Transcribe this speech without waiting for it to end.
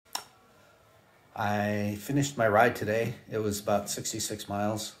I finished my ride today. It was about 66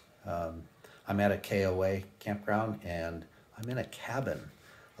 miles. I'm at a KOA campground and I'm in a cabin,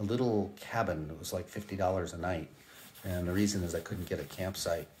 a little cabin. It was like $50 a night. And the reason is I couldn't get a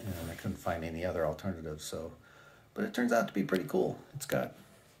campsite and I couldn't find any other alternatives. So, but it turns out to be pretty cool. It's got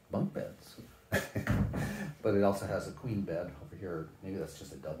bunk beds, but it also has a queen bed over here. Maybe that's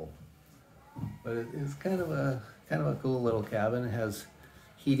just a double. But it is kind of a cool little cabin. It has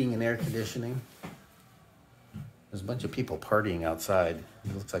heating and air conditioning. There's a bunch of people partying outside.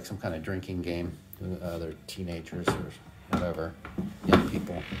 It looks like some kind of drinking game. They're teenagers or whatever, young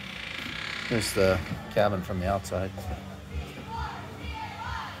people. Here's the cabin from the outside.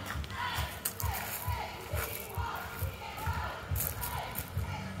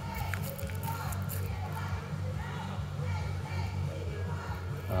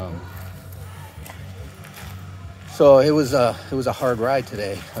 So it was a hard ride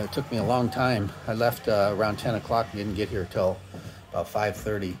today. It took me a long time. I left around 10 o'clock and didn't get here till about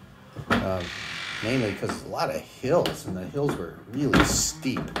 5:30. Mainly because a lot of hills, and the hills were really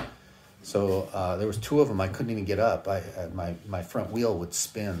steep. So there was two of them I couldn't even get up. My front wheel would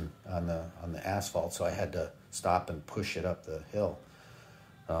spin on the asphalt, so I had to stop and push it up the hill.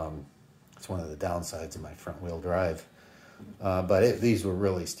 It's one of the downsides of my front wheel drive. But these were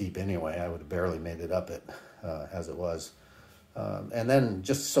really steep anyway. I would have barely made it up it as it was. And then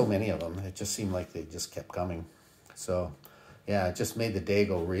just so many of them, it just seemed like they just kept coming. So yeah, it just made the day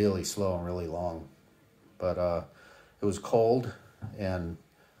go really slow and really long. But it was cold and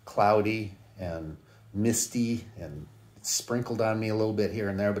cloudy and misty and it sprinkled on me a little bit here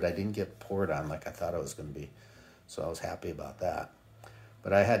and there, but I didn't get poured on like I thought it was going to be. So I was happy about that.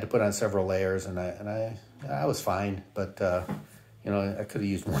 But I had to put on several layers, and I was fine. But you know, I could have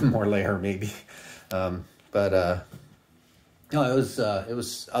used one more layer maybe. No, it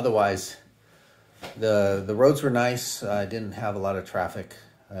was otherwise. The roads were nice. I didn't have a lot of traffic,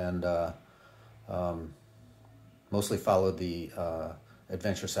 and mostly followed the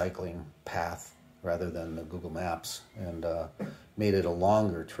adventure cycling path rather than the Google Maps, and made it a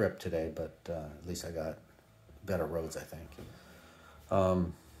longer trip today. But at least I got better roads, I think.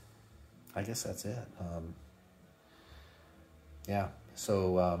 I guess that's it. Yeah,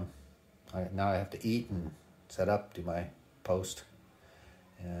 so now I have to eat and set up, do my post,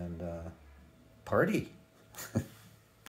 and party.